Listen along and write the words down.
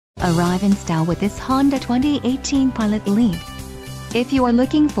Arrive in style with this Honda 2018 Pilot Elite. If you are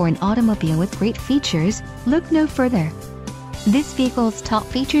looking for an automobile with great features, look no further. This vehicle's top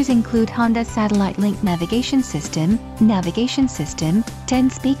features include Honda Satellite Link Navigation System, 10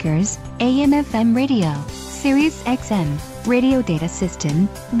 speakers, AM/FM radio, Sirius XM, radio data system,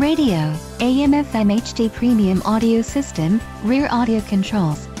 radio, AM/FM HD premium audio system, rear audio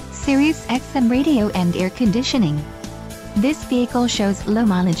controls, Sirius XM radio and air conditioning. This vehicle shows low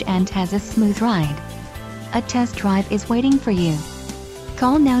mileage and has a smooth ride. A test drive is waiting for you.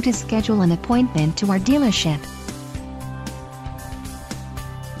 Call now to schedule an appointment to our dealership.